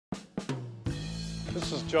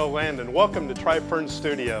This is Joe Landon. Welcome to Trifern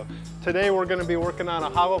Studio. Today we're going to be working on a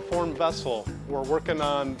hollow form vessel. We're working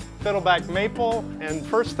on fiddleback maple, and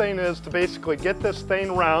first thing is to basically get this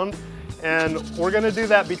thing round, and we're going to do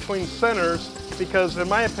that between centers because in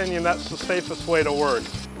my opinion that's the safest way to work.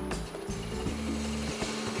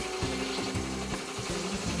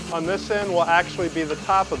 On this end will actually be the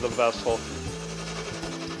top of the vessel.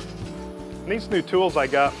 These new tools I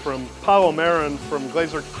got from Polymer from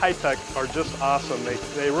Glazer High Tech are just awesome.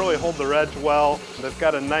 They really hold their edge well. They've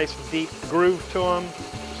got a nice deep groove to them.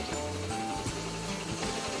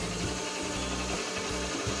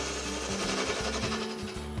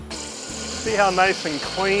 See how nice and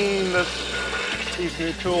clean these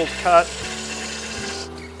new tools cut?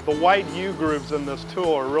 The white U-grooves in this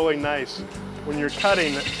tool are really nice. When you're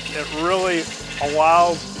cutting, it really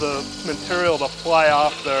allows the material to fly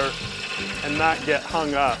off there and not get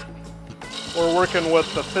hung up. We're working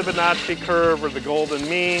with the Fibonacci curve or the golden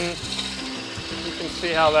mean. You can see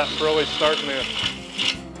how that's really starting to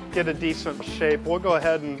get a decent shape. We'll go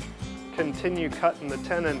ahead and continue cutting the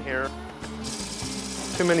tenon here.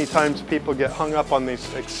 Too many times people get hung up on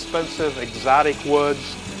these expensive exotic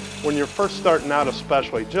woods. When you're first starting out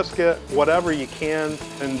especially, just get whatever you can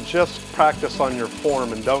and just practice on your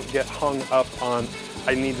form and don't get hung up on,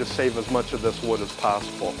 I need to save as much of this wood as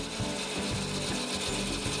possible.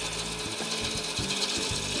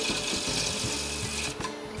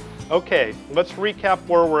 Okay, let's recap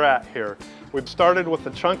where we're at here. We've started with a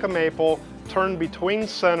chunk of maple, turned between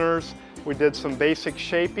centers. We did some basic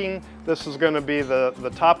shaping. This is going to be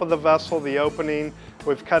the top of the vessel, the opening.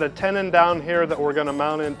 We've cut a tenon down here that we're going to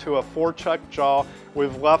mount into a 4-chuck jaw.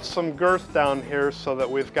 We've left some girth down here so that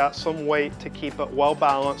we've got some weight to keep it well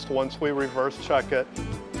balanced once we reverse chuck it.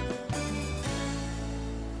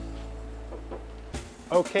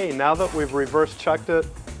 Okay, now that we've reverse chucked it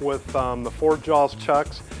with the 4 jaws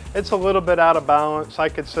chucks, it's a little bit out of balance. I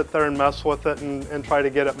could sit there and mess with it and try to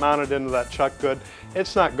get it mounted into that chuck good.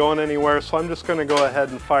 It's not going anywhere, so I'm just going to go ahead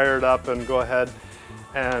and fire it up and go ahead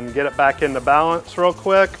and get it back into balance real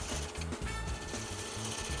quick.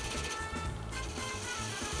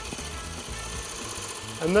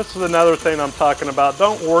 And this is another thing I'm talking about.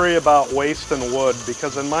 Don't worry about wasting wood,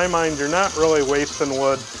 because in my mind you're not really wasting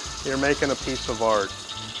wood, you're making a piece of art.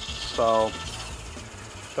 So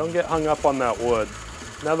don't get hung up on that wood.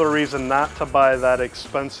 Another reason not to buy that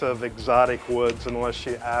expensive exotic woods unless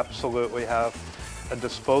you absolutely have a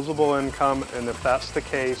disposable income, and if that's the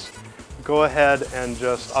case, go ahead and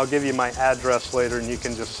I'll give you my address later and you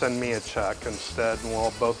can just send me a check instead and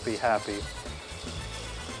we'll both be happy.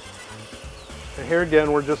 And here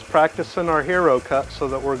again, we're just practicing our hero cut so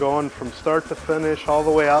that we're going from start to finish all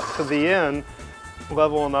the way out to the end,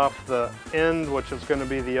 leveling off the end, which is going to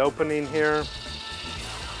be the opening here.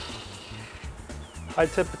 I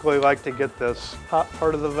typically like to get this top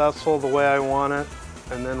part of the vessel the way I want it,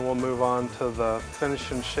 and then we'll move on to the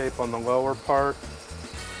finishing shape on the lower part.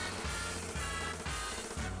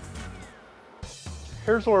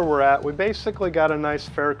 Here's where we're at. We basically got a nice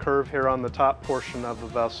fair curve here on the top portion of the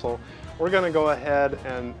vessel. We're going to go ahead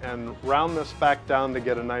and round this back down to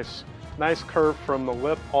get a nice curve from the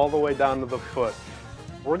lip all the way down to the foot.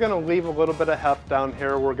 We're going to leave a little bit of heft down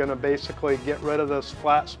here. We're going to basically get rid of this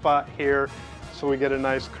flat spot here so we get a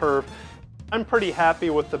nice curve. I'm pretty happy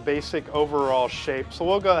with the basic overall shape, so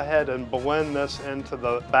we'll go ahead and blend this into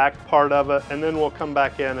the back part of it, and then we'll come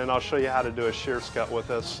back in and I'll show you how to do a shear scut with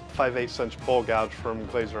this 5/8" bull gouge from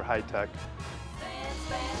Glazer High Tech.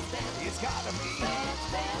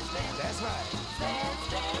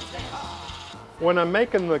 When I'm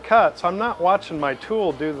making the cuts, I'm not watching my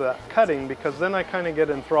tool do the cutting, because then I kind of get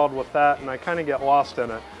enthralled with that and I kind of get lost in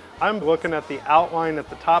it. I'm looking at the outline at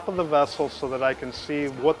the top of the vessel so that I can see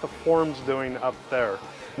what the form's doing up there.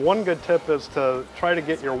 One good tip is to try to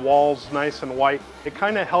get your walls nice and white. It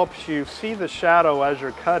kind of helps you see the shadow as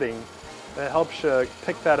you're cutting. It helps you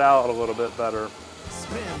pick that out a little bit better.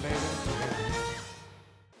 Spin, baby.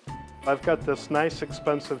 I've got this nice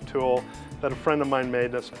expensive tool that a friend of mine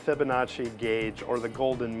made, this Fibonacci gauge, or the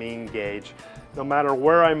golden mean gauge. No matter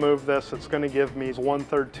where I move this, it's going to give me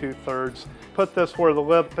 1/3, 2/3. Put this where the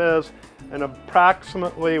lip is and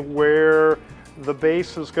approximately where the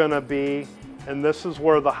base is going to be, and this is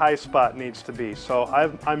where the high spot needs to be. So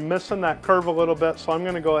I'm missing that curve a little bit, so I'm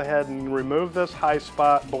going to go ahead and remove this high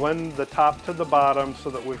spot, blend the top to the bottom so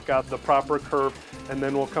that we've got the proper curve, and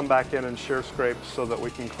then we'll come back in and shear scrape so that we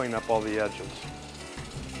can clean up all the edges.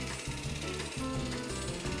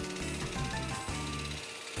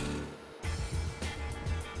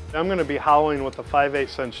 I'm going to be hollowing with a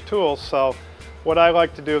 5/8" tool, so what I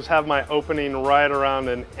like to do is have my opening right around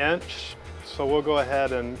 1 inch So we'll go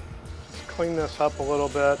ahead and just clean this up a little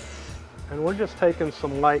bit. And we're just taking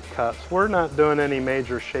some light cuts. We're not doing any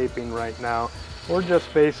major shaping right now. We're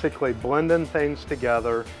just basically blending things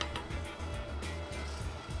together,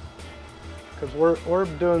 because we're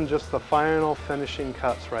doing just the final finishing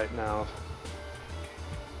cuts right now.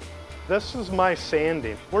 This is my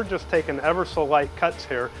sanding. We're just taking ever so light cuts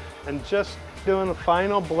here and just doing the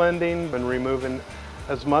final blending and removing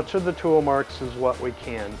as much of the tool marks as what we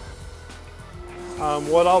can.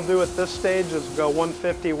 What I'll do at this stage is go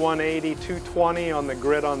 150, 180, 220 on the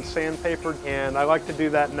grit on sandpaper, and I like to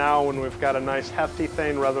do that now when we've got a nice hefty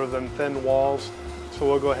thing rather than thin walls, so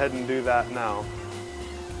we'll go ahead and do that now.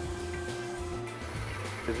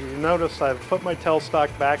 As you notice, I've put my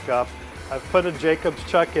tailstock back up, I've put a Jacob's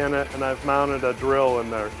chuck in it, and I've mounted a drill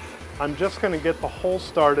in there. I'm just going to get the hole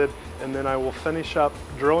started, and then I will finish up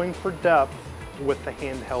drilling for depth with the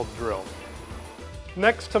handheld drill.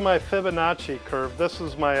 Next to my Fibonacci curve, this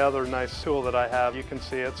is my other nice tool that I have. You can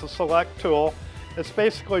see it's a select tool. It's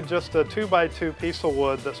basically just a 2x2 piece of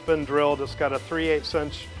wood that's been drilled. It's got a 3/8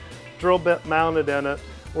 inch drill bit mounted in it.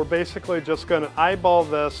 We're basically just going to eyeball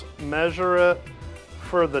this, measure it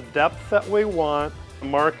for the depth that we want,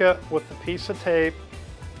 mark it with a piece of tape,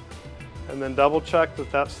 and then double check that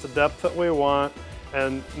that's the depth that we want.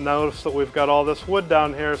 And notice that we've got all this wood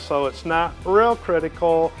down here, so it's not real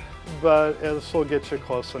critical, but this will get you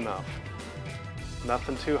close enough.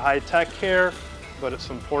 Nothing too high tech here, but it's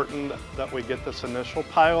important that we get this initial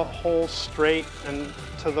pilot hole straight and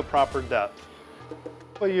to the proper depth.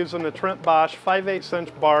 We're using a Trent Bosch 5/8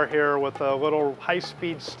 inch bar here with a little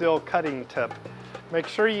high-speed steel cutting tip. Make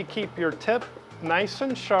sure you keep your tip nice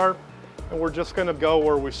and sharp, and we're just going to go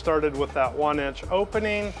where we started with that 1 inch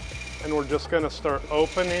opening, and we're just going to start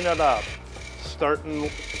opening it up, starting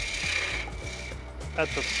at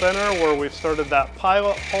the center where we started that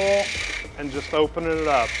pilot hole and just opening it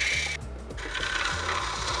up.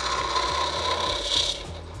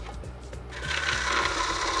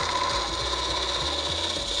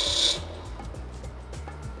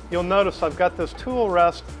 You'll notice I've got this tool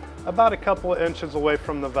rest about a couple of inches away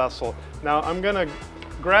from the vessel. Now I'm going to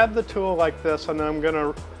grab the tool like this, and I'm going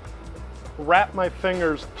to wrap my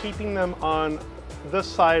fingers, keeping them on this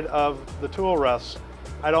side of the tool rest.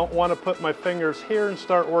 I don't want to put my fingers here and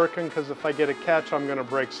start working, because if I get a catch, I'm going to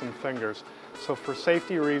break some fingers. So for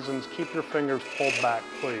safety reasons, keep your fingers pulled back,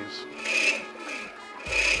 please.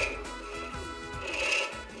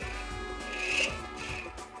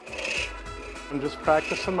 I'm just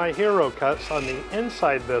practicing my hero cuts on the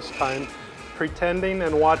inside this time, pretending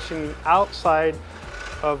and watching the outside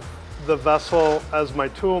of the vessel as my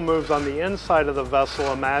tool moves on the inside of the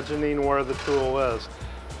vessel, imagining where the tool is.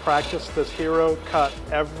 Practice this hero cut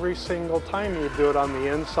every single time you do it on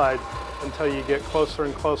the inside until you get closer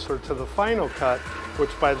and closer to the final cut, which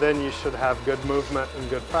by then you should have good movement and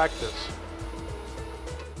good practice.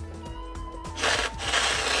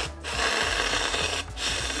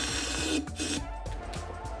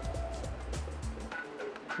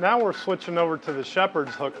 Now we're switching over to the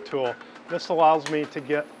shepherd's hook tool. This allows me to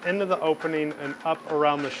get into the opening and up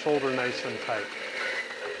around the shoulder nice and tight.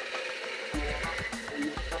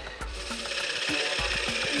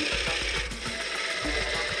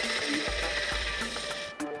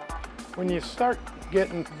 When you start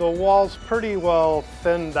getting the walls pretty well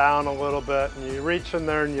thinned down a little bit, and you reach in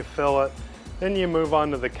there and you fill it, then you move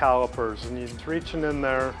on to the calipers, and you're reaching in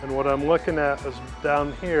there, and what I'm looking at is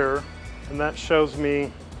down here, and that shows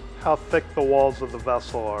me how thick the walls of the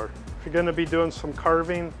vessel are. If you're going to be doing some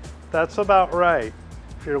carving, that's about right.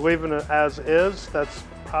 If you're leaving it as is, that's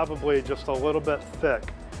probably just a little bit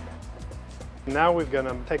thick. Now we're going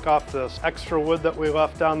to take off this extra wood that we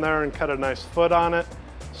left down there and cut a nice foot on it.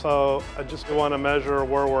 So I just want to measure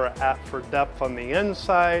where we're at for depth on the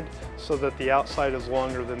inside so that the outside is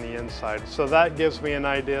longer than the inside. So that gives me an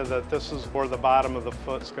idea that this is where the bottom of the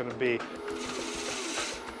foot's going to be.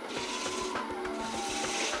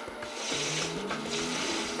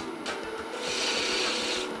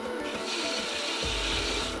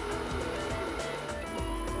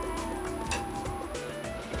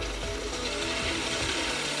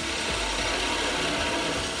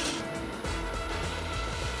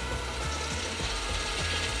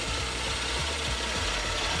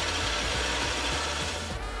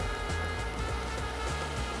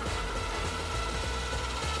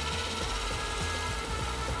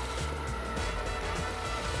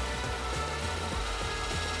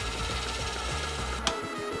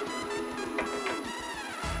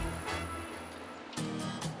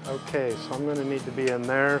 Okay, so I'm going to need to be in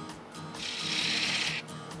there.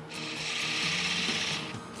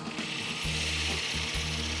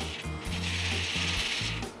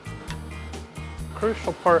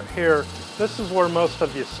 crucial part here, this is where most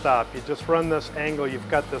of you stop. You just run this angle, you've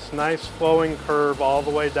got this nice flowing curve all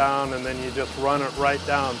the way down, and then you just run it right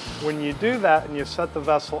down. When you do that and you set the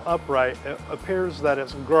vessel upright, it appears that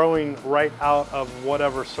it's growing right out of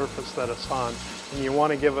whatever surface that it's on, and you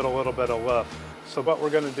want to give it a little bit of lift. So what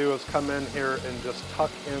we're going to do is come in here and just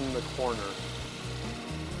tuck in the corner.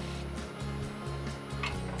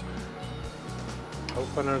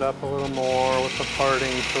 Open it up a little more with the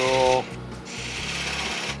parting tool.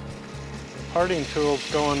 The parting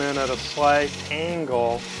tool's going in at a slight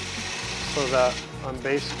angle so that I'm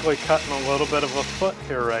basically cutting a little bit of a foot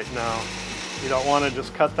here right now. You don't want to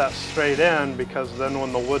just cut that straight in, because then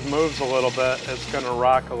when the wood moves a little bit, it's going to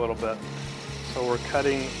rock a little bit. So we're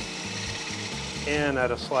cutting in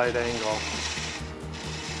at a slight angle.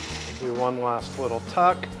 Do one last little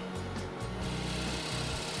tuck.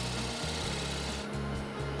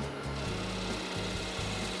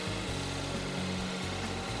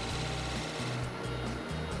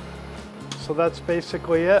 So that's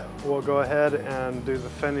basically it. We'll go ahead and do the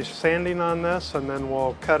finish sanding on this, and then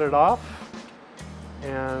we'll cut it off,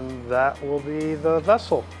 and that will be the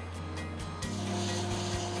vessel.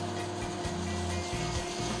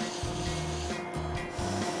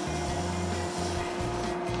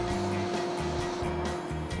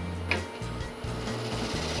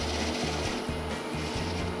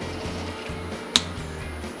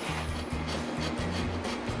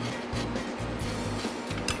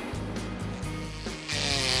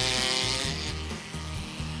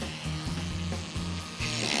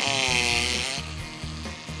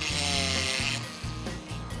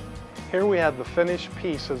 Here we have the finished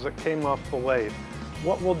piece as it came off the lathe.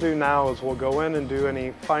 What we'll do now is we'll go in and do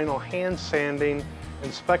any final hand sanding,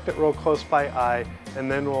 inspect it real close by eye,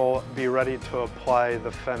 and then we'll be ready to apply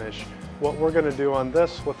the finish. What we're going to do on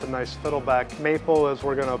this with the nice fiddleback maple is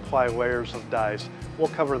we're going to apply layers of dyes. We'll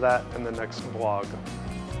cover that in the next vlog.